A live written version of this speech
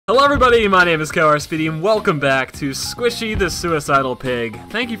Hello everybody, my name is KRSpeedy and welcome back to Squishy the Suicidal Pig.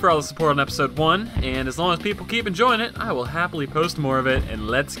 Thank you for all the support on episode 1, and as long as people keep enjoying it, I will happily post more of it, and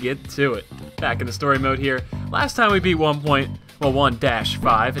let's get to it. Back in the story mode here. Last time we beat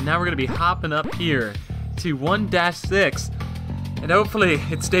 1.5, and now we're going to be hopping up here to 1-6, and hopefully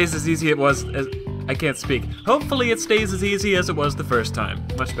it stays as easy as I can't speak. Hopefully it stays as easy as it was the first time.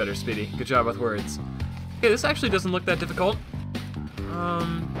 Much better, Speedy. Good job with words. Okay, this actually doesn't look that difficult.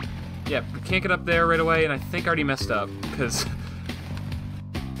 Yeah, we can't get up there right away, and I think I already messed up, because...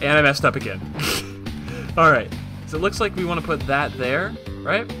 And I messed up again. Alright, so it looks like we want to put that there,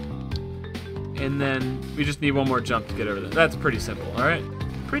 right? And then we just need one more jump to get over there. That's pretty simple, alright?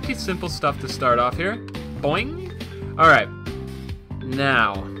 Pretty simple stuff to start off here. Boing! Alright.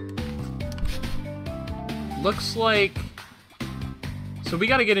 Now. Looks like... So we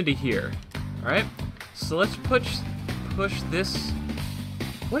gotta get into here, alright? So let's push this...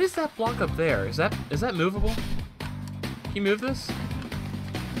 What is that block up there? Is that movable? Can you move this?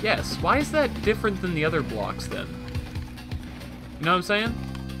 Yes. Why is that different than the other blocks then? You know what I'm saying?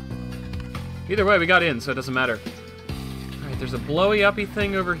 Either way, we got in, so it doesn't matter. Alright, there's a blowy-uppy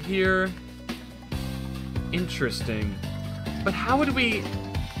thing over here. Interesting. But how would we...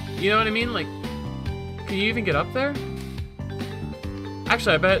 You know what I mean? Like, can you even get up there?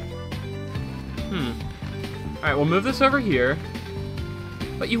 Actually, I bet... Alright, we'll move this over here.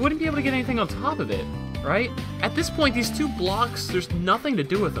 But you wouldn't be able to get anything on top of it, right? At this point, these two blocks, there's nothing to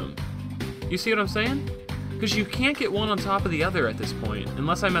do with them. You see what I'm saying? Because you can't get one on top of the other at this point,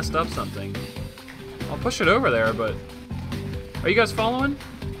 unless I messed up something. I'll push it over there, but... Are you guys following?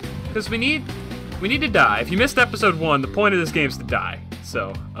 Because we need to die. If you missed episode 1, the point of this game is to die.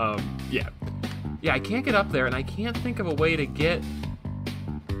 So, yeah. Yeah, I can't get up there, and I can't think of a way to get...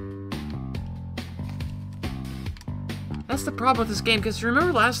 That's the problem with this game, because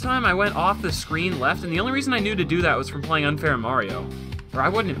remember last time I went off the screen left, and the only reason I knew to do that was from playing Unfair Mario. Or I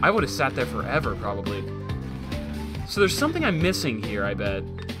would have sat there forever, probably. So there's something I'm missing here, I bet.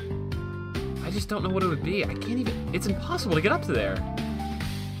 I just don't know what it would be. I can't even... It's impossible to get up to there.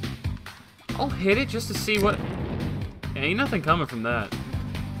 I'll hit it just to see what... Ain't nothing coming from that.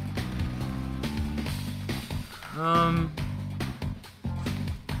 I'm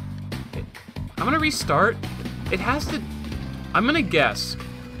gonna restart. It has to... I'm gonna guess.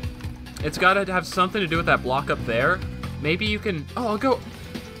 It's gotta have something to do with that block up there. Maybe you can... Oh, I'll go...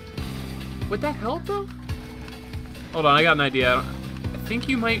 Would that help, though? Hold on, I got an idea. I think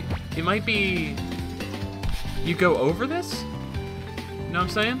you might... It might be... You go over this? You know what I'm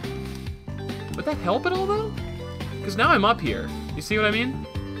saying? Would that help at all, though? Because now I'm up here. You see what I mean?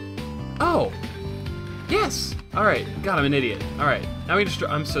 Oh! Yes! Alright. God, I'm an idiot. Alright. Now we just...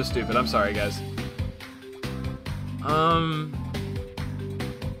 I'm so stupid. I'm sorry, guys.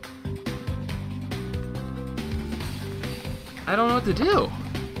 I don't know what to do.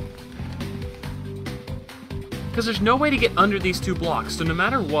 Because there's no way to get under these two blocks, so no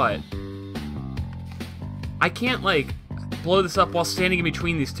matter what, I can't, like, blow this up while standing in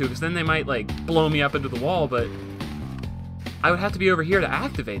between these two, because then they might, like, blow me up into the wall, but I would have to be over here to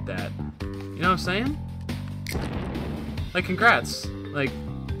activate that. You know what I'm saying? Like, congrats. Like,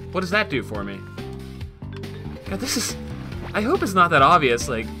 what does that do for me? God, this is... I hope it's not that obvious,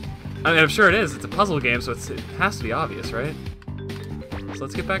 like... I mean, I'm sure it is. It's a puzzle game, so it has to be obvious, right? So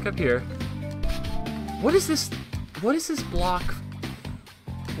let's get back up here. What is this... What is this block?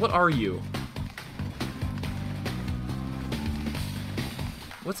 What are you?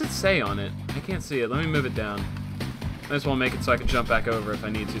 What's it say on it? I can't see it. Let me move it down. I just want to make it so I can jump back over if I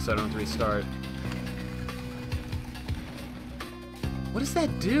need to, so I don't have to restart. What does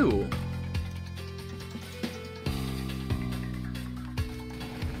that do?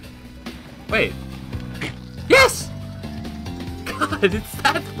 Wait. Yes! God, it's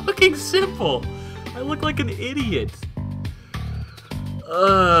that fucking simple. I look like an idiot.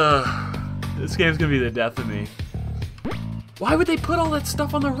 This game's gonna be the death of me. Why would they put all that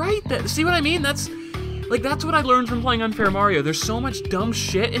stuff on the right then? See what I mean? That's what I learned from playing Unfair Mario. There's so much dumb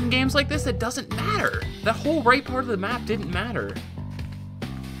shit in games like this that doesn't matter. That whole right part of the map didn't matter.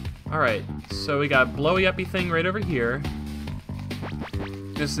 Alright, so we got blowy-uppy thing right over here.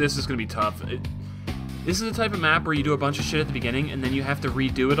 This is gonna be tough. This is the type of map where you do a bunch of shit at the beginning and then you have to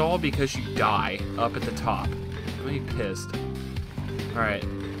redo it all because you die up at the top. I'm gonna be pissed. Alright,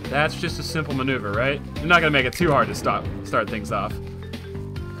 that's just a simple maneuver, right? You're not gonna make it too hard to start things off.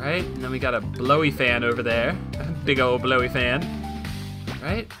 Right, and then we got a blowy fan over there. A big old blowy fan.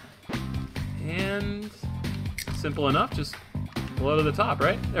 Right? And simple enough, just blow to the top,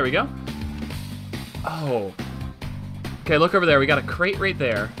 right? There we go. Oh. Okay, look over there. We got a crate right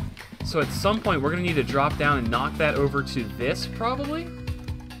there. So at some point, we're gonna need to drop down and knock that over to this, probably?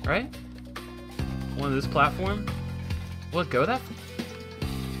 Right? One of this platform? Will it go that far?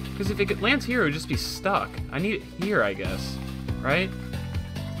 Because if it lands here, it would just be stuck. I need it here, I guess. Right?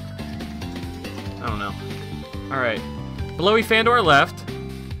 I don't know. Alright. Blowy Fandor left.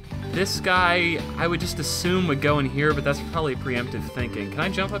 This guy, I would just assume would go in here, but that's probably preemptive thinking. Can I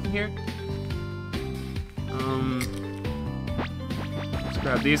jump up in here? Let's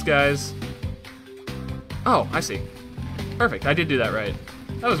grab these guys. Oh, I see. Perfect, I did do that right.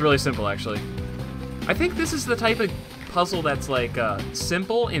 That was really simple, actually. I think this is the type of puzzle that's like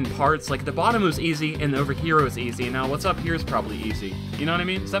simple in parts. Like the bottom was easy and over here was easy, and now what's up here is probably easy. You know what I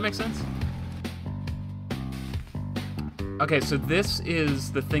mean? Does that make sense? Okay, so this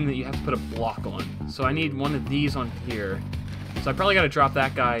is the thing that you have to put a block on. So I need one of these on here. So I probably got to drop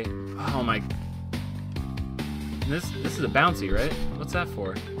that guy. Oh my. This is a bouncy, right? What's that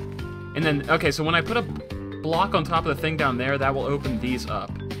for? And then, okay, so when I put a block on top of the thing down there, that will open these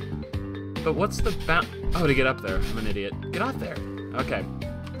up. But what's the oh, to get up there. I'm an idiot. Get up there. Okay.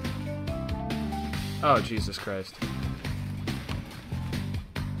 Oh, Jesus Christ.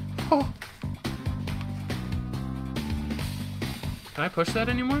 Oh. Can I push that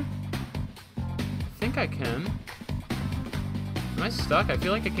anymore? I think I can. Am I stuck? I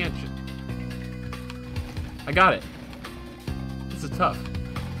feel like I can't. I got it. This is tough.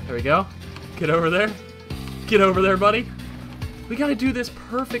 There we go. Get over there. Get over there, buddy. We gotta do this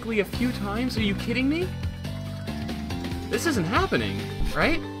perfectly a few times. Are you kidding me? This isn't happening,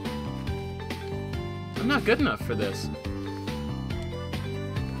 right? I'm not good enough for this.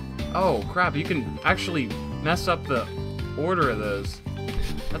 Oh, crap. You can actually mess up the order of those.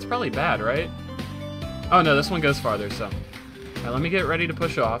 That's probably bad, right? Oh, no. This one goes farther, so. All right, let me get ready to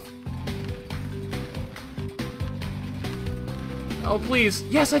push off. Oh, please.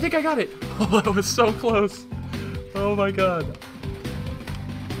 Yes, I think I got it. Oh, that was so close. Oh, my God.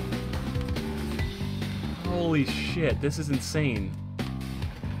 Holy shit, this is insane.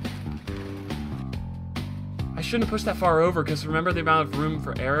 I shouldn't have pushed that far over, because remember the amount of room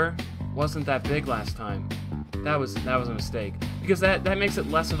for error wasn't that big last time. That was a mistake. Because that makes it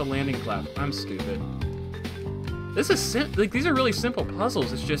less of a landing platform. I'm stupid. This is like, these are really simple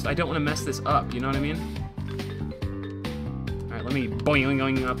puzzles. It's just I don't want to mess this up, you know what I mean? Alright, let me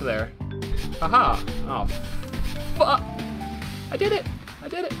boing up there. Haha! Oh, fuck! I did it! I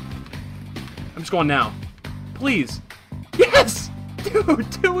did it! I'm just going now. Please! Yes!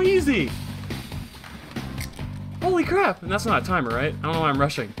 Dude, too easy! Holy crap! And that's not a timer, right? I don't know why I'm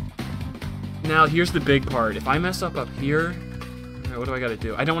rushing. Now, here's the big part. If I mess up here... Alright, what do I gotta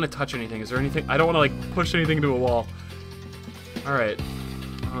do? I don't want to touch anything. Is there anything... I don't want to, like, push anything into a wall. Alright.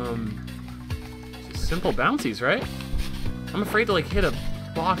 Just simple bouncies, right? I'm afraid to, like, hit a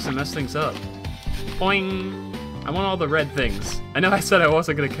box and mess things up. Boing! I want all the red things. I know I said I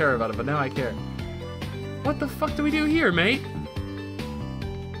wasn't gonna care about it, but now I care. What the fuck do we do here, mate?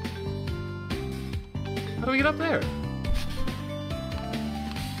 How do we get up there?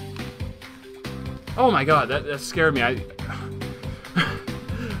 Oh my god, that scared me. I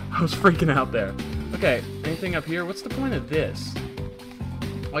was freaking out there. Okay, anything up here? What's the point of this?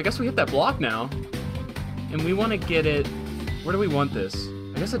 Well, I guess we hit that block now. And we want to get it... Where do we want this?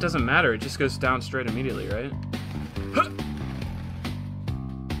 I guess it doesn't matter. It just goes down straight immediately, right?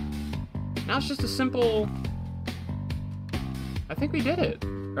 Now it's just a simple... I think we did it,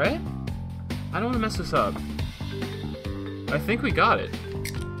 right? I don't want to mess this up. I think we got it.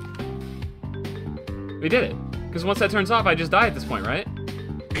 We did it. Because once that turns off, I just die at this point, right?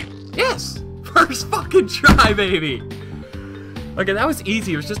 Yes! First fucking try, baby! Okay, that was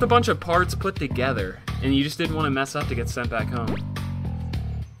easy. It was just a bunch of parts put together. And you just didn't want to mess up to get sent back home.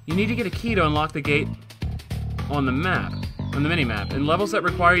 You need to get a key to unlock the gate on the map. On the mini-map. In levels that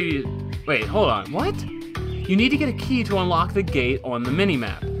require you to... Wait, hold on. What? You need to get a key to unlock the gate on the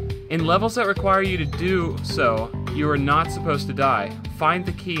mini-map. In levels that require you to do so, you are not supposed to die. Find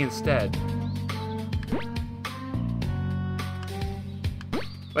the key instead.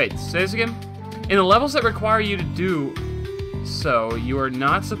 Wait, say this again? In the levels that require you to do so, you are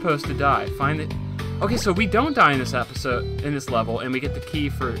not supposed to die. Find it. Okay, so we don't die in this episode, in this level, and we get the key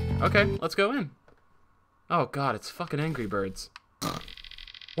for... Okay, let's go in. Oh god, it's fucking Angry Birds.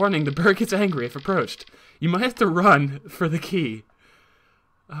 Warning, the bird gets angry if approached. You might have to run for the key.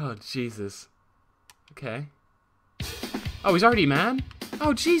 Oh, Jesus. Okay. Oh, he's already mad?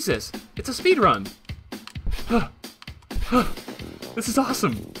 Oh, Jesus. It's a speed run. This is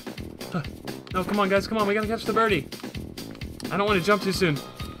awesome. No, come on, guys. Come on. We gotta catch the birdie. I don't want to jump too soon.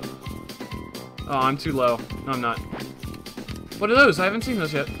 Oh, I'm too low. No, I'm not. What are those? I haven't seen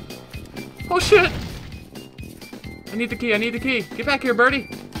those yet. Oh shit! I need the key, I need the key. Get back here, birdie.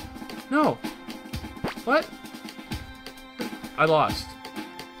 No. What? I lost.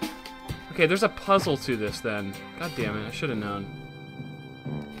 Okay, there's a puzzle to this then. God damn it, I should have known.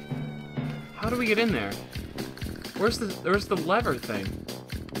 How do we get in there? Where's the lever thing?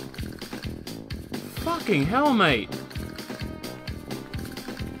 Fucking hell, mate.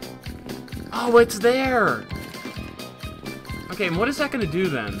 Oh, it's there. Okay, and what is that gonna do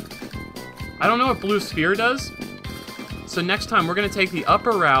then? I don't know what blue sphere does. So next time we're gonna take the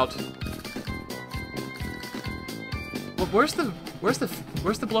upper route. Well, where's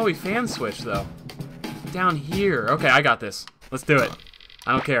the blowy fan switch though? Down here. Okay, I got this. Let's do it.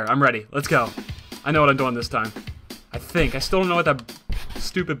 I don't care. I'm ready. Let's go. I know what I'm doing this time. I think. I still don't know what that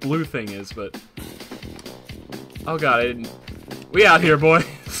stupid blue thing is, but... Oh god, I didn't... We out here, boys.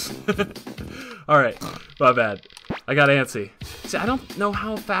 Alright, my bad. I got antsy. See, I don't know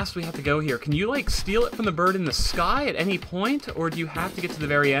how fast we have to go here. Can you, like, steal it from the bird in the sky at any point? Or do you have to get to the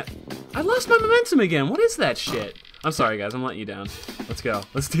very end? I lost my momentum again. What is that shit? I'm sorry, guys. I'm letting you down. Let's go.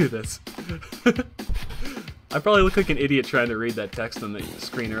 Let's do this. I probably look like an idiot trying to read that text on the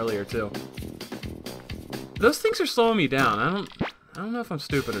screen earlier, too. Those things are slowing me down. I don't know if I'm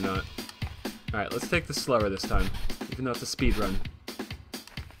stupid or not. Alright, let's take this slower this time. Even though it's a speed run.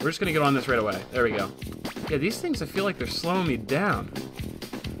 We're just gonna get on this right away. There we go. Yeah, these things, I feel like they're slowing me down.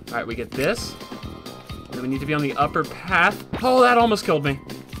 Alright, we get this. And then we need to be on the upper path. Oh, that almost killed me.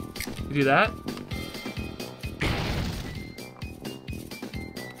 You do that.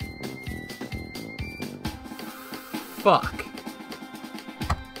 Fuck.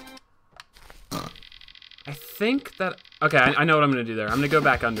 I think that... Okay, I know what I'm gonna do there. I'm gonna go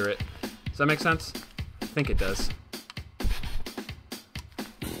back under it. Does that make sense? I think it does.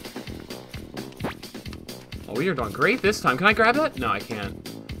 Oh, we are doing great this time. Can I grab that? No, I can't.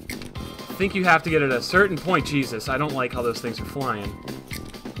 I think you have to get at a certain point. Jesus, I don't like how those things are flying.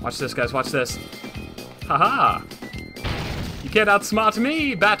 Watch this, guys. Watch this. Haha! You can't outsmart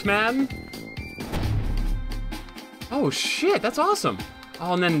me, Batman! Oh, shit. That's awesome.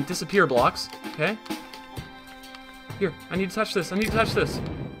 Oh, and then disappear blocks. Okay. Here, I need to touch this. I need to touch this.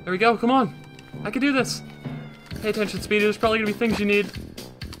 There we go. Come on. I can do this. Pay attention, Speedy. There's probably gonna be things you need.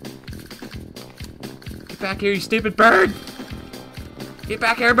 Get back here, you stupid bird! Get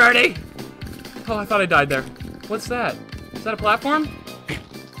back here, birdie! Oh, I thought I died there. What's that? Is that a platform?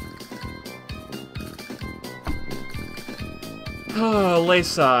 Oh,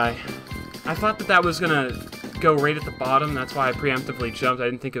 Laysai. I thought that was gonna go right at the bottom. That's why I preemptively jumped. I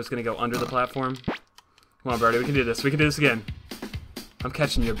didn't think it was gonna go under the platform. Come on, birdie. We can do this. We can do this again. I'm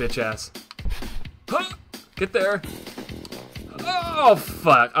catching your bitch ass. Huh! Get there. Oh,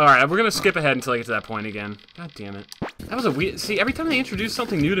 fuck. Alright, we're gonna skip ahead until I get to that point again. God damn it. That was a weird... See, every time they introduce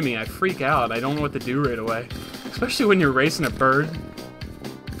something new to me, I freak out. I don't know what to do right away. Especially when you're racing a bird.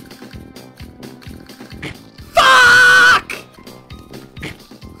 Fuck!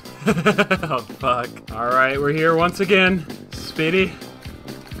 Oh, fuck. Alright, we're here once again. Speedy.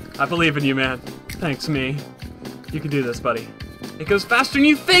 I believe in you, man. Thanks, me. You can do this, buddy. It goes faster than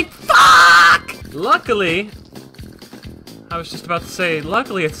you think! Fuck! Luckily... I was just about to say,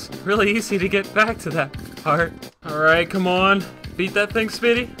 luckily it's really easy to get back to that part. Alright, come on. Beat that thing,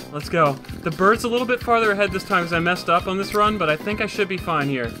 Speedy. Let's go. The bird's a little bit farther ahead this time because I messed up on this run, but I think I should be fine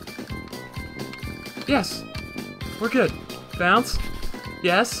here. Yes. We're good. Bounce.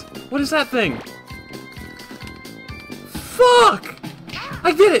 Yes. What is that thing? Fuck!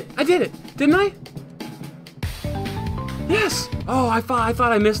 I did it! I did it! Didn't I? Yes! Oh, I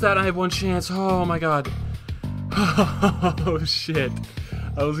thought I missed that. I had one chance. Oh my god. Oh shit.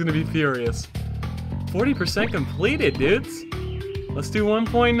 I was gonna be furious. 40% completed, dudes. Let's do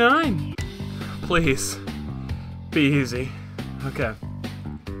 1.9. Please. Be easy. Okay.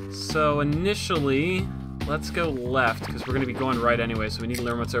 So initially, let's go left, because we're gonna be going right anyway, so we need to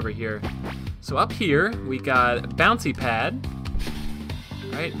learn what's over here. So up here, we got a bouncy pad.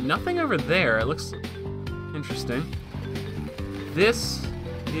 Right? Nothing over there. It looks interesting. This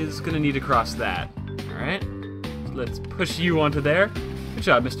is gonna need to cross that. Alright? Let's push you onto there. Good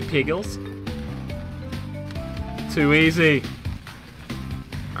job, Mr. Piggles. Too easy.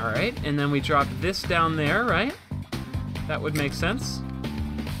 Alright, and then we drop this down there, right? That would make sense.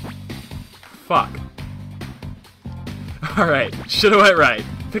 Fuck. Alright, should've went right.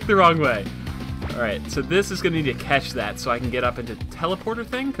 Picked the wrong way. Alright, so this is gonna need to catch that so I can get up into the teleporter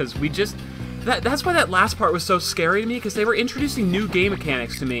thing, because we just... That's why that last part was so scary to me, because they were introducing new game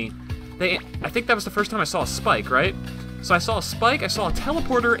mechanics to me. I think that was the first time I saw a spike, right? So I saw a spike, I saw a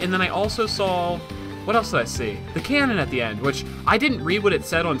teleporter, and then I also saw What else did I see? The cannon at the end, which I didn't read what it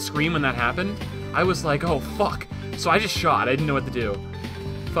said on screen when that happened. I was like, oh, fuck. So I just shot. I didn't know what to do.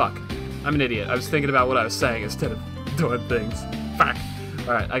 Fuck. I'm an idiot. I was thinking about what I was saying instead of doing things. Fuck.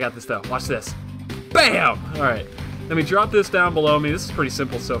 Alright, I got this, though. Watch this. Bam! Alright. Let me drop this down below me. This is pretty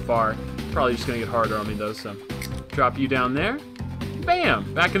simple so far. Probably just gonna get harder on me, though, so... Drop you down there.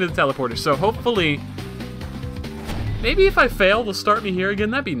 Bam! Back into the teleporter. So hopefully... Maybe if I fail, they'll start me here again.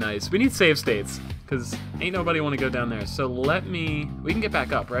 That'd be nice. We need save states. Because ain't nobody want to go down there. So let me... We can get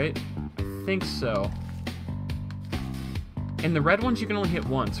back up, right? I think so. And the red ones you can only hit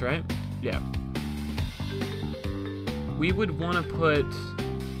once, right? Yeah. We would want to put...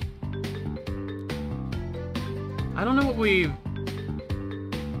 I don't know what we...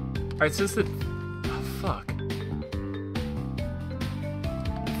 Alright, since the... Oh, fuck.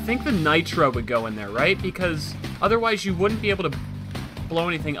 I think the nitro would go in there, right? Because otherwise you wouldn't be able to blow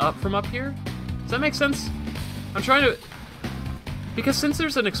anything up from up here. Does that make sense? I'm trying to... Because since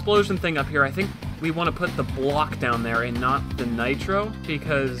there's an explosion thing up here, I think we want to put the block down there and not the nitro,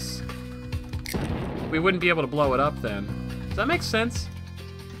 because we wouldn't be able to blow it up then. Does that make sense?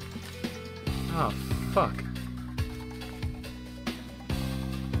 Oh, fuck.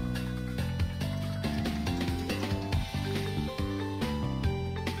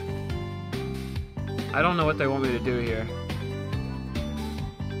 I don't know what they want me to do here.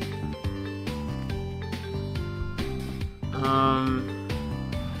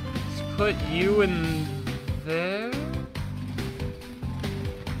 Let's put you in there?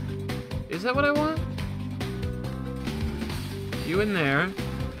 Is that what I want? You in there.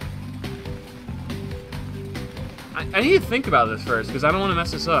 I need to think about this first, because I don't want to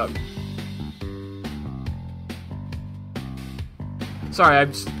mess this up. Sorry,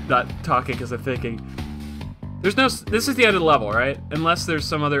 I'm just not talking because I'm thinking. There's no... This is the end of the level, right? Unless there's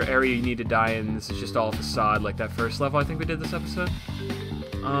some other area you need to die in. This is just all facade, like that first level I think we did this episode.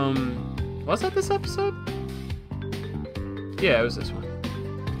 Was that this episode? Yeah, it was this one.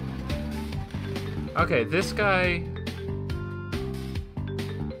 Okay, this guy...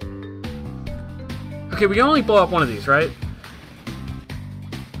 Okay, we can only blow up one of these, right?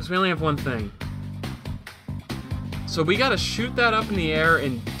 Because we only have one thing. So we gotta shoot that up in the air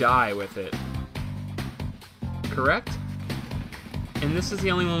and die with it. Correct? And this is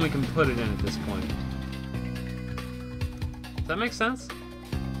the only one we can put it in at this point. Does that make sense?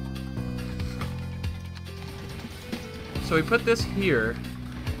 So we put this here.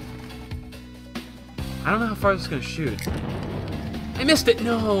 I don't know how far this is gonna shoot. I missed it!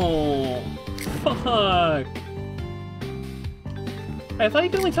 No! Fuck! I thought you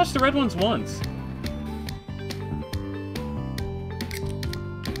could only touch the red ones once.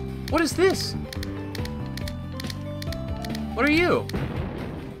 What is this? What are you?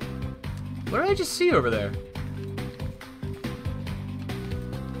 What did I just see over there?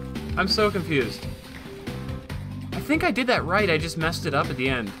 I'm so confused. I think I did that right, I just messed it up at the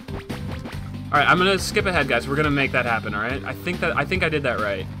end. Alright, I'm gonna skip ahead, guys. We're gonna make that happen, alright? I think I did that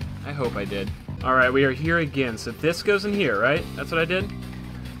right. I hope I did. Alright, we are here again. So this goes in here, right? That's what I did?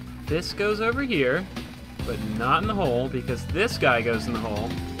 This goes over here, but not in the hole, because this guy goes in the hole.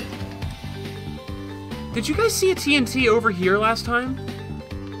 Did you guys see a TNT over here last time?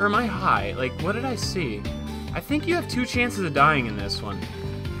 Or am I high? Like, what did I see? I think you have 2 chances of dying in this one.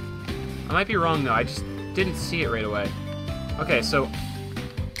 I might be wrong, though. I just didn't see it right away. Okay, so...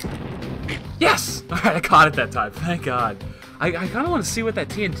 Yes! Alright, I caught it that time. Thank God. I kind of want to see what that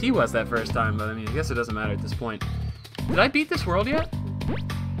TNT was that first time, but I mean, I guess it doesn't matter at this point. Did I beat this world yet?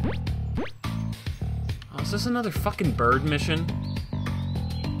 Oh, is this another fucking bird mission?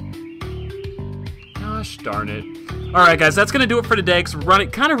 Gosh darn it. Alright guys, that's going to do it for today, because we're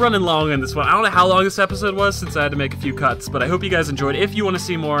kind of running long on this one. I don't know how long this episode was, since I had to make a few cuts, but I hope you guys enjoyed. If you want to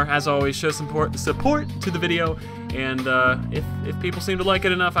see more, as always, show some support to the video, and if people seem to like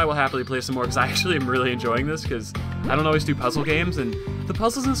it enough, I will happily play some more, because I actually am really enjoying this, because I don't always do puzzle games, and the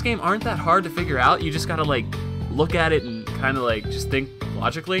puzzles in this game aren't that hard to figure out. You just gotta, like, look at it and kind of, like, just think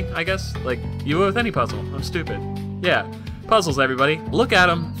logically, I guess. Like, you would with any puzzle. I'm stupid. Yeah. Puzzles, everybody. Look at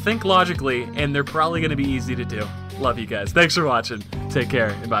them, think logically, and they're probably going to be easy to do. Love you guys. Thanks for watching. Take care,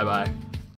 and bye-bye.